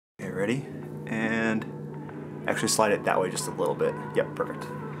Okay, ready? And actually slide it that way just a little bit. Yep, perfect.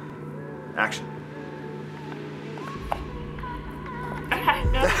 Action.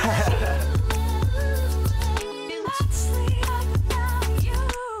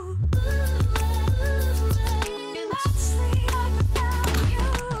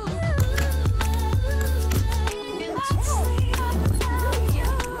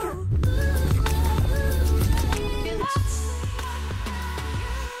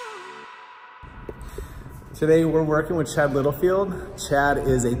 Today we're working with Chad Littlefield. Chad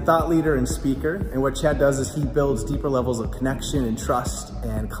is a thought leader and speaker, and what Chad does is he builds deeper levels of connection and trust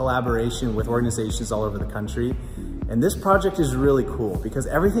and collaboration with organizations all over the country. And this project is really cool because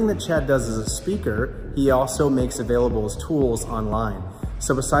everything that Chad does as a speaker, he also makes available as tools online.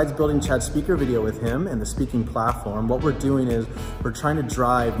 So besides building Chad's speaker video with him and the speaking platform, what we're doing is we're trying to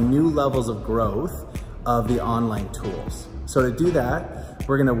drive new levels of growth of the online tools. So to do that,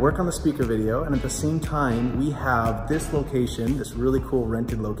 we're gonna work on the speaker video, and at the same time, we have this location, this really cool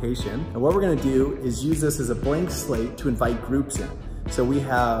rented location. And what we're gonna do is use this as a blank slate to invite groups in. So we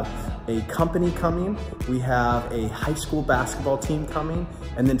have a company coming, we have a high school basketball team coming,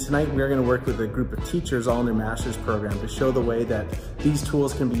 and then tonight we're gonna work with a group of teachers all in their master's program to show the way that these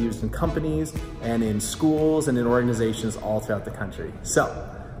tools can be used in companies and in schools and in organizations all throughout the country. So,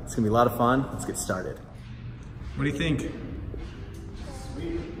 it's gonna be a lot of fun. Let's get started. What do you think?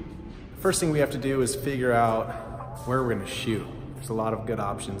 First thing we have to do is figure out where we're gonna shoot. There's a lot of good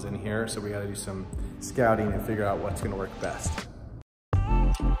options in here, so we gotta do some scouting and figure out what's gonna work best.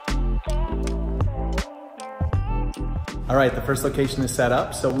 All right, the first location is set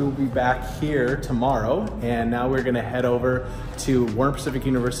up, so we will be back here tomorrow, and now we're gonna head over to Warren Pacific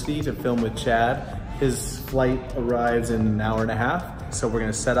University to film with Chad. His flight arrives in an hour and a half, so we're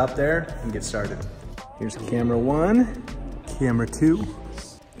gonna set up there and get started. Here's camera 1, camera 2,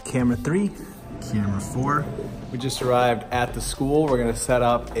 camera 3, camera 4. We just arrived at the school. We're gonna set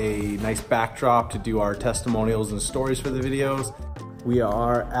up a nice backdrop to do our testimonials and stories for the videos. We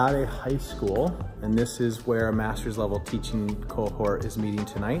are at a high school, and this is where a master's level teaching cohort is meeting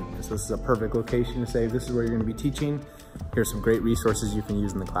tonight. So this is a perfect location to say, this is where you're gonna be teaching. Here's some great resources you can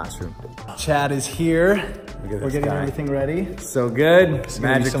use in the classroom. Chad is here. We're getting everything ready. So good. It's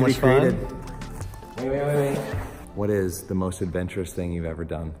magic to be created. Wait. What is the most adventurous thing you've ever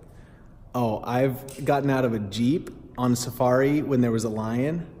done? Oh, I've gotten out of a Jeep on safari when there was a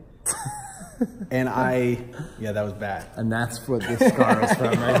lion. And yeah, that was bad. And that's what this scar is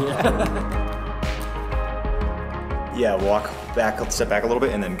from right here. Yeah, walk back, step back a little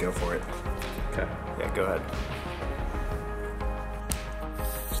bit and then go for it. Okay. Yeah, go ahead.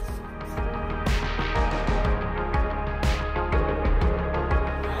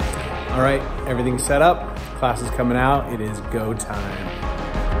 All right, everything's set up. Class is coming out. It is go time.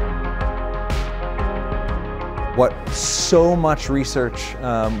 What so much research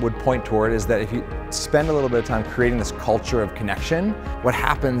would point toward is that if you spend a little bit of time creating this culture of connection, what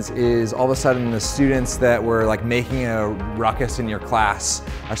happens is all of a sudden the students that were like making a ruckus in your class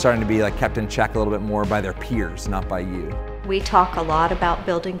are starting to be like kept in check a little bit more by their peers, not by you. We talk a lot about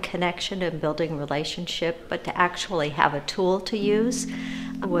building connection and building relationship, but to actually have a tool to use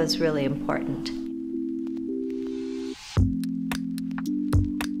was really important.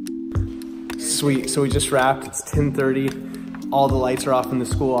 Sweet, so we just wrapped, it's 10:30. All the lights are off in the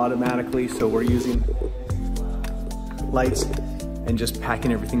school automatically, so we're using lights and just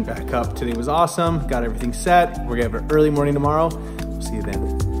packing everything back up. Today was awesome, got everything set. We're gonna have an early morning tomorrow. We'll see you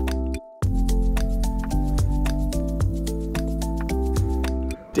then.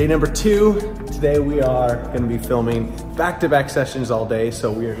 Day number 2, today we are gonna be filming back-to-back sessions all day,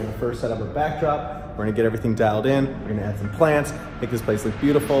 so we are gonna first set up a backdrop. We're gonna get everything dialed in. We're gonna add some plants, make this place look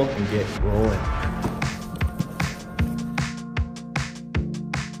beautiful, and get rolling.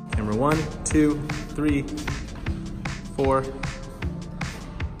 Camera 1, 2, 3, 4,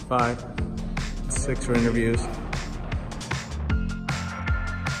 5, 6 for interviews.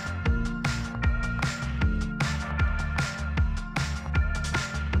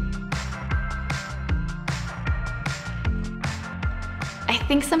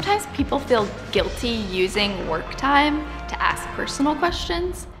 I think sometimes people feel guilty using work time to ask personal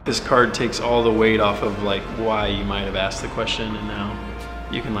questions. This card takes all the weight off of like why you might have asked the question, and now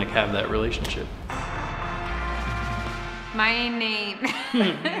you can like have that relationship. My name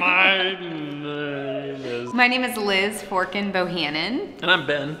My name is Liz Forkin Bohannon. And I'm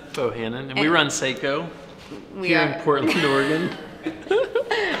Ben Bohannon, and we run Seiko We here are in Portland, Oregon.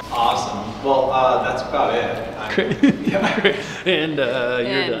 Awesome. Well, that's about it. Great. Yeah. Great. And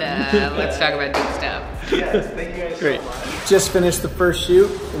you're done. Let's talk about deep stuff. Yes, thank you guys Great. so much. Just finished the first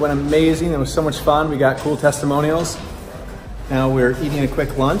shoot. It went amazing. It was so much fun. We got cool testimonials. Now we're eating a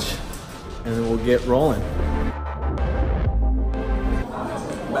quick lunch and then we'll get rolling.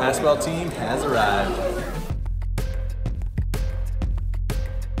 Basketball team has arrived.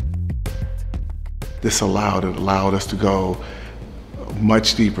 This allowed us to go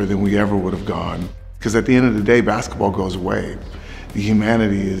much deeper than we ever would have gone. Because at the end of the day, basketball goes away. The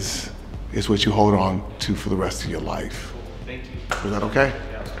humanity is what you hold on to for the rest of your life. Thank you. Is that okay?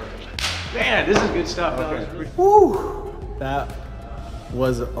 Man, this is good stuff. Okay. Woo! That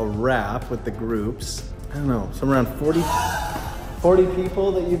was a wrap with the groups. I don't know, somewhere around 40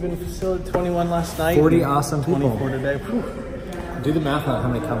 people that you've been facilitating, 21 last night. 40 awesome people. 24 today. Whew. Do the math on how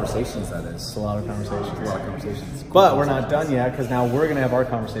many conversations that is. It's a lot of conversations. A lot of conversations. But we're not done yet because now we're gonna have our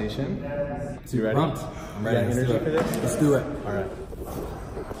conversation. So you ready? I'm ready. You got energy for this? Let's do it. All right.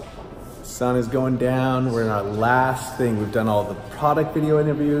 Sun is going down. We're in our last thing. We've done all the product video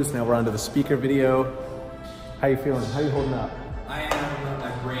interviews. Now we're on to the speaker video. How you feeling? How you holding up? I am,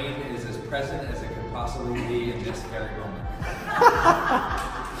 my brain is as present as it could possibly be in this very moment.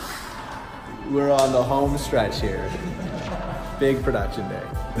 We're on the home stretch here. Big production day.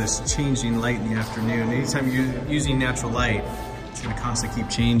 This changing light in the afternoon. Anytime you're using natural light, it's gonna constantly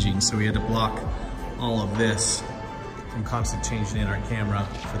keep changing. So we had to block all of this from constantly changing in our camera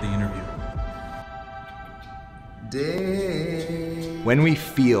for the interview. When we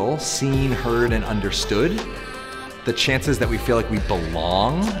feel seen, heard, and understood, the chances that we feel like we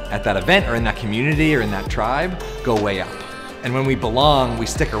belong at that event or in that community or in that tribe go way up. And when we belong, we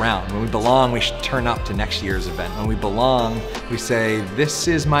stick around. When we belong, we turn up to next year's event. When we belong, we say, this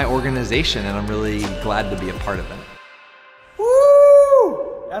is my organization and I'm really glad to be a part of it.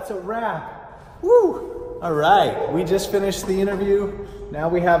 Woo! That's a wrap. Woo! All right, we just finished the interview. Now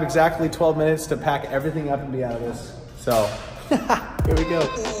we have exactly 12 minutes to pack everything up and be out of this. So, here we go.